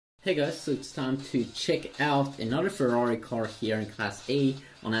Hey guys, so it's time to check out another Ferrari car here in Class A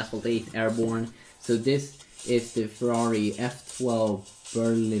on Asphalt 8 Airborne. So this is the Ferrari F12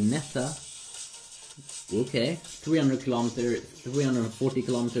 Berlinetta. Okay, 340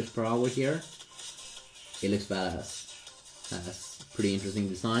 kilometers per hour here. It looks badass. Has pretty interesting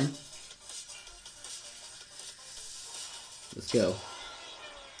design. Let's go.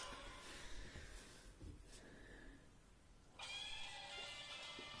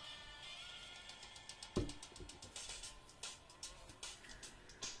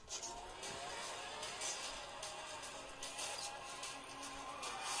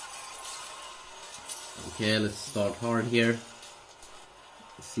 Okay, let's start hard here.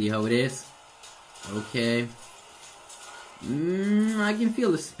 Let's see how it is. Okay. I can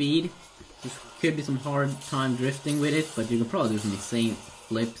feel the speed. There could be some hard time drifting with it, but you can probably do some insane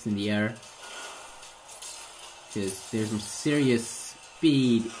flips in the air. Because there's some serious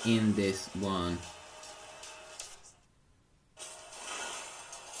speed in this one.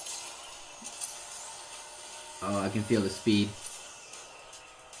 Oh, I can feel the speed.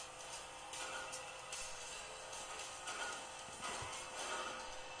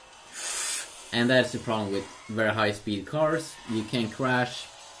 And that's the problem with very high speed cars. You can crash.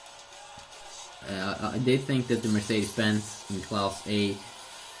 I did think that the Mercedes-Benz in Class A,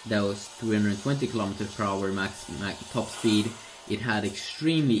 that was 320 kilometers per hour max top speed, it had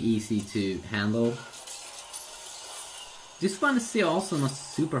extremely easy to handle. This one is still also not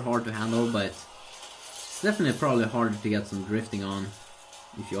super hard to handle, but it's definitely probably harder to get some drifting on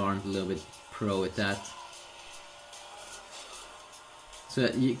if you aren't a little bit pro at that. So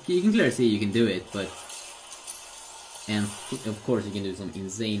you can clearly see you can do it, but and of course you can do some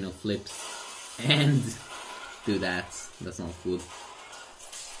insane flips and do that. That's not good.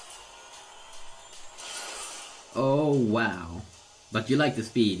 Oh wow! But you like the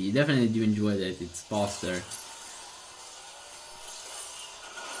speed. You definitely do enjoy that. It's faster.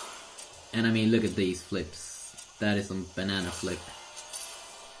 And I mean, look at these flips. That is some banana flip.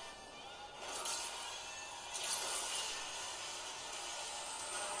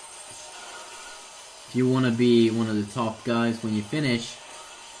 If you want to be one of the top guys when you finish,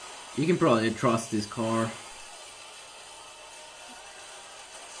 you can probably trust this car.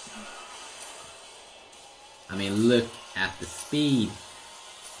 I mean, look at the speed.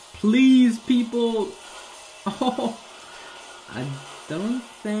 Please, people! Oh, I don't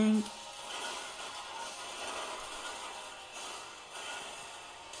think...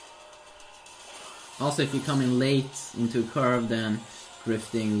 Also, if you come in late into a curve, then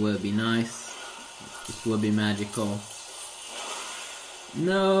drifting will be nice. It will be magical.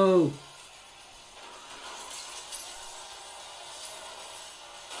 No!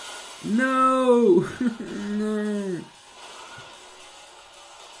 No! No!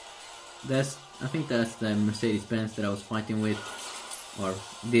 I think that's the Mercedes-Benz that I was fighting with, or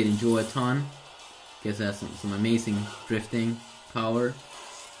did enjoy a ton, because it has some amazing drifting power.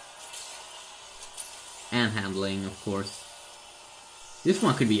 And handling, of course. This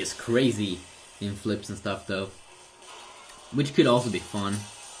one could be as crazy in flips and stuff though, which could also be fun.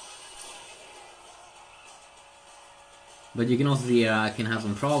 But you can also see I can have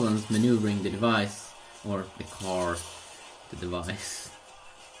some problems maneuvering the device, or the car, the device.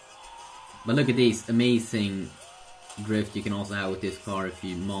 But look at these amazing drift you can also have with this car if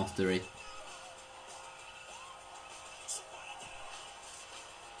you master it.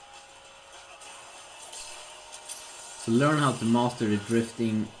 So learn how to master the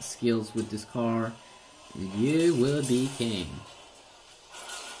drifting skills with this car, and you will be king.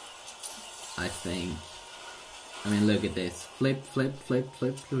 I think. I mean, look at this. Flip, flip, flip,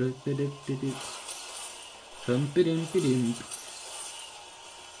 flip, flip, flip, flip, flip.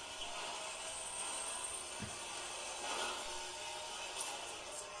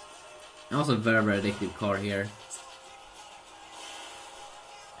 Also a very, very addictive car here.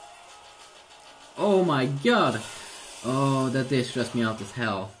 Oh my god! Oh, that did stress me out as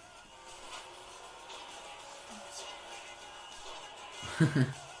hell.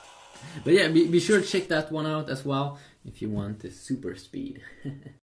 But yeah, be sure to check that one out as well if you want the super speed.